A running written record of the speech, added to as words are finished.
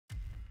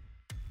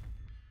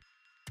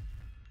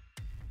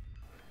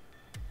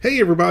Hey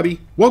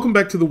everybody, welcome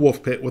back to the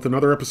Wolf Pit with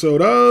another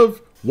episode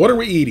of What Are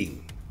We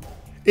Eating?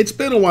 It's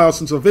been a while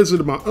since I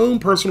visited my own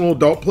personal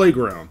adult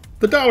playground,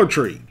 the Dollar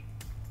Tree.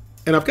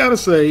 And I've got to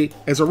say,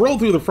 as I rolled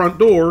through the front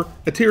door,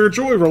 a tear of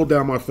joy rolled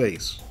down my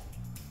face.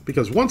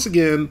 Because once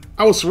again,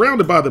 I was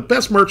surrounded by the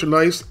best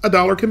merchandise a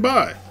dollar can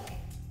buy.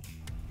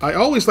 I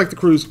always like to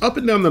cruise up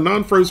and down the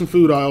non-frozen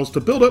food aisles to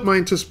build up my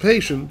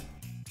anticipation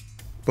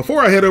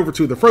before I head over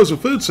to the frozen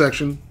food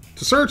section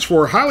to search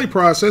for highly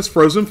processed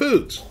frozen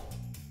foods.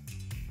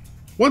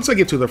 Once I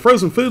get to the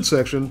frozen food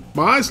section,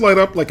 my eyes light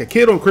up like a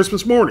kid on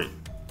Christmas morning.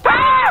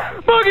 Ah!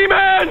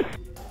 Boogeyman!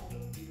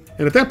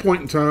 And at that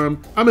point in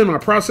time, I'm in my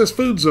processed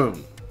food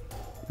zone.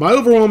 My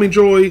overwhelming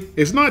joy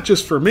is not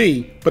just for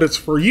me, but it's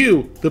for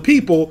you, the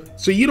people,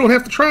 so you don't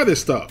have to try this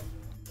stuff.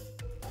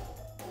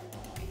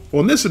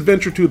 On this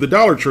adventure to the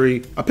Dollar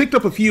Tree, I picked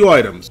up a few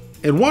items,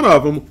 and one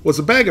of them was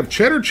a bag of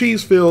cheddar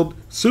cheese-filled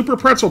Super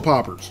Pretzel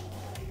Poppers.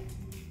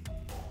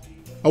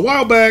 A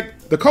while back,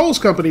 the Kohl's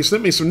company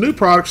sent me some new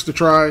products to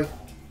try,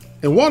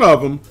 and one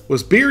of them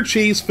was beer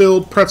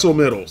cheese-filled pretzel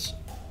middles.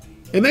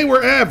 And they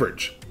were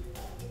average.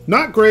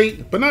 Not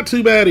great, but not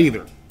too bad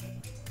either.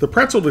 The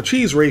pretzel to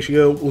cheese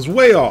ratio was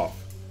way off.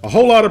 A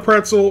whole lot of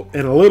pretzel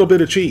and a little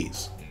bit of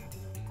cheese.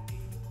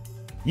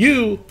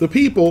 You, the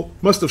people,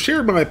 must have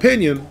shared my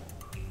opinion,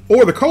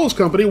 or the Kohl's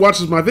company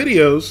watches my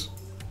videos,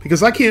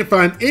 because I can't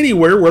find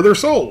anywhere where they're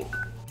sold.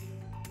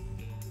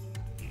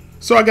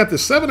 So I got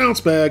this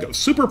 7-ounce bag of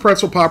Super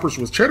Pretzel Poppers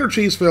with cheddar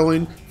cheese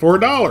filling for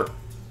 $1,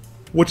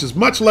 which is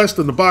much less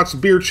than the box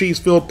of beer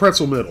cheese-filled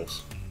pretzel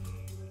middles.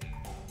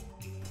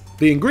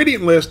 The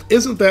ingredient list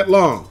isn't that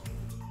long,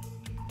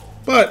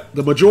 but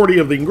the majority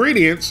of the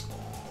ingredients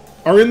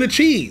are in the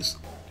cheese,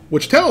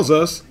 which tells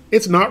us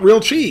it's not real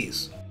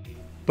cheese.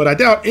 But I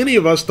doubt any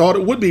of us thought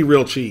it would be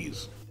real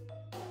cheese.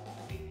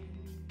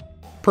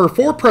 Per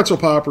 4 pretzel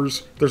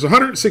poppers, there's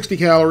 160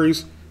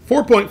 calories,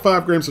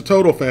 4.5 grams of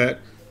total fat,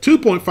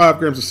 2.5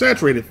 grams of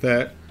saturated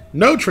fat,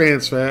 no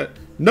trans fat,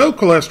 no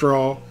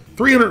cholesterol,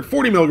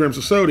 340 milligrams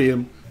of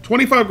sodium,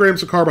 25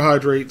 grams of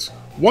carbohydrates,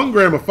 1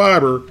 gram of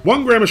fiber,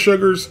 1 gram of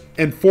sugars,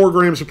 and 4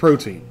 grams of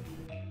protein.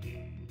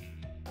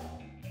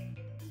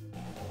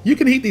 You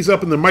can heat these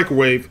up in the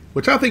microwave,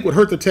 which I think would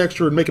hurt the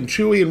texture and make them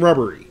chewy and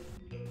rubbery.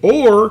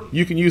 Or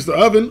you can use the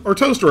oven or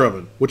toaster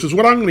oven, which is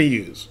what I'm going to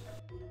use.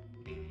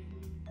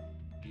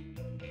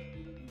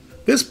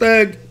 This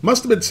bag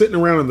must have been sitting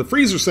around in the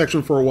freezer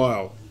section for a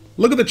while.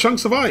 Look at the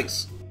chunks of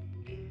ice.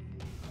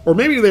 Or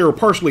maybe they were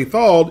partially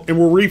thawed and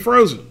were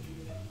refrozen.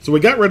 So we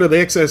got rid of the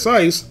excess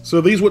ice so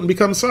these wouldn't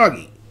become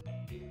soggy.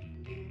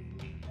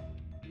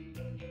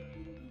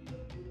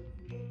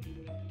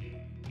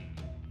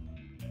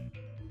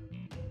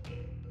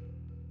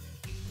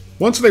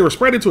 Once they were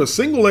spread into a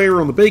single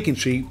layer on the baking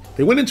sheet,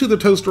 they went into the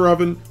toaster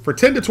oven for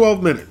 10 to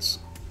 12 minutes.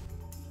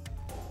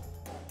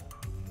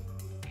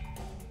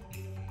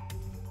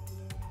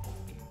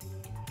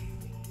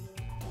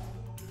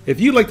 If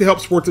you'd like to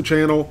help support the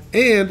channel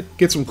and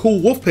get some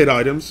cool Wolf Pit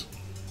items,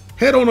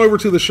 head on over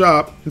to the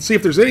shop and see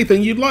if there's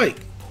anything you'd like.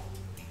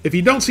 If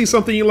you don't see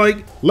something you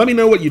like, let me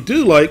know what you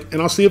do like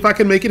and I'll see if I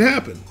can make it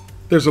happen.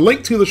 There's a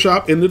link to the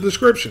shop in the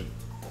description.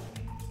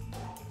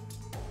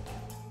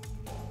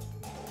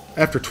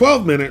 After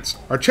 12 minutes,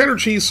 our cheddar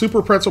cheese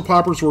Super Pretzel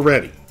Poppers were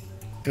ready.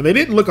 And they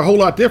didn't look a whole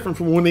lot different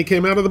from when they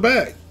came out of the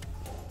bag.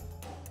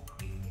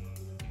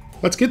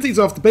 Let's get these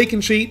off the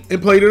baking sheet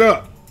and plate it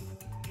up.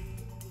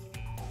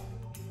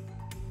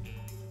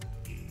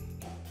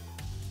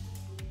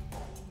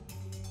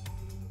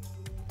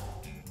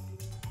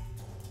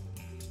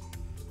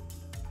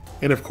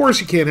 And of course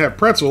you can't have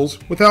pretzels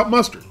without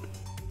mustard.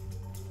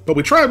 But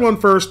we tried one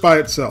first by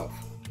itself.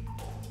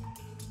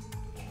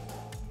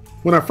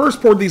 When I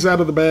first poured these out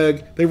of the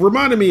bag, they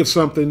reminded me of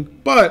something,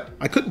 but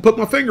I couldn't put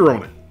my finger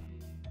on it.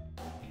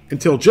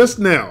 Until just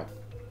now.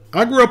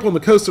 I grew up on the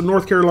coast of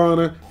North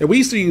Carolina, and we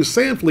used to use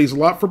sand fleas a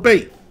lot for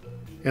bait.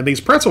 And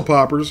these pretzel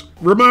poppers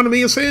reminded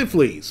me of sand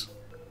fleas.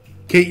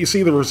 Can't you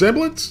see the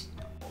resemblance?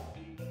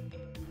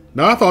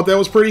 Now I thought that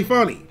was pretty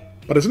funny,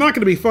 but it's not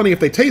going to be funny if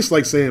they taste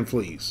like sand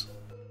fleas.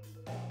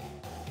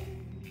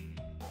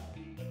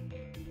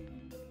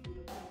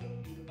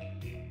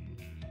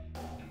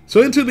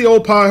 So into the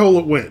old pie hole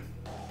it went.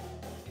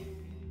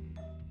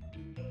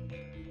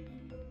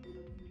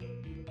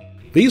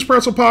 These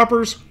pretzel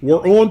poppers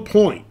were on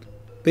point.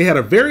 They had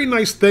a very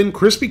nice thin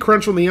crispy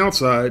crunch on the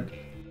outside,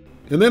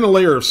 and then a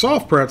layer of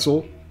soft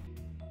pretzel,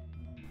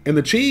 and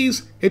the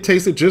cheese, it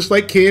tasted just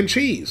like canned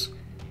cheese,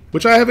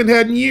 which I haven't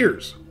had in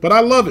years, but I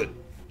love it.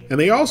 And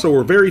they also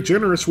were very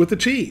generous with the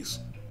cheese.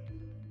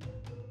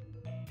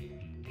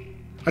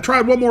 I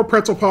tried one more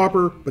pretzel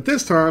popper, but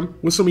this time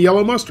with some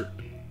yellow mustard.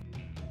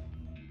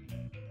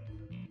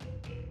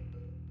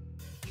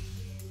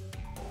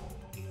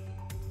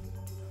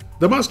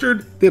 The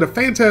mustard did a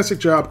fantastic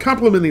job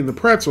complementing the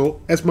pretzel,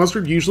 as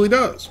mustard usually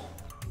does.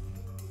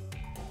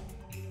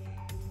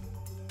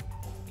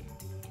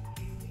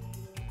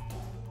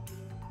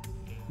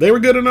 They were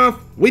good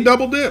enough, we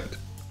double dipped.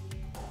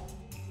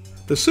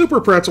 The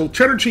Super Pretzel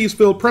cheddar cheese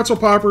filled pretzel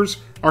poppers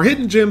are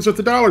hidden gems at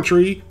the Dollar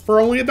Tree for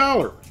only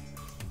 $1.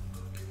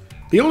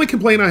 The only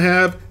complaint I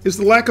have is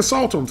the lack of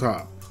salt on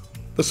top.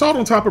 The salt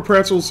on top of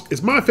pretzels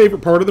is my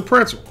favorite part of the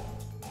pretzel.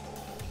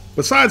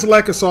 Besides the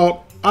lack of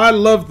salt, I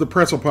love the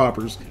pretzel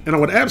poppers and I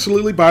would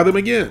absolutely buy them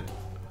again.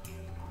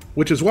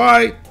 Which is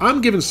why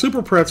I'm giving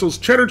Super Pretzel's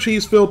cheddar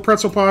cheese filled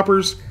pretzel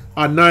poppers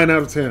a 9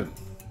 out of 10.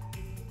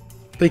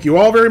 Thank you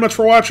all very much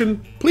for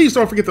watching. Please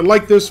don't forget to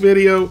like this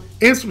video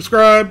and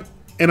subscribe,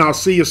 and I'll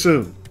see you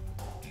soon.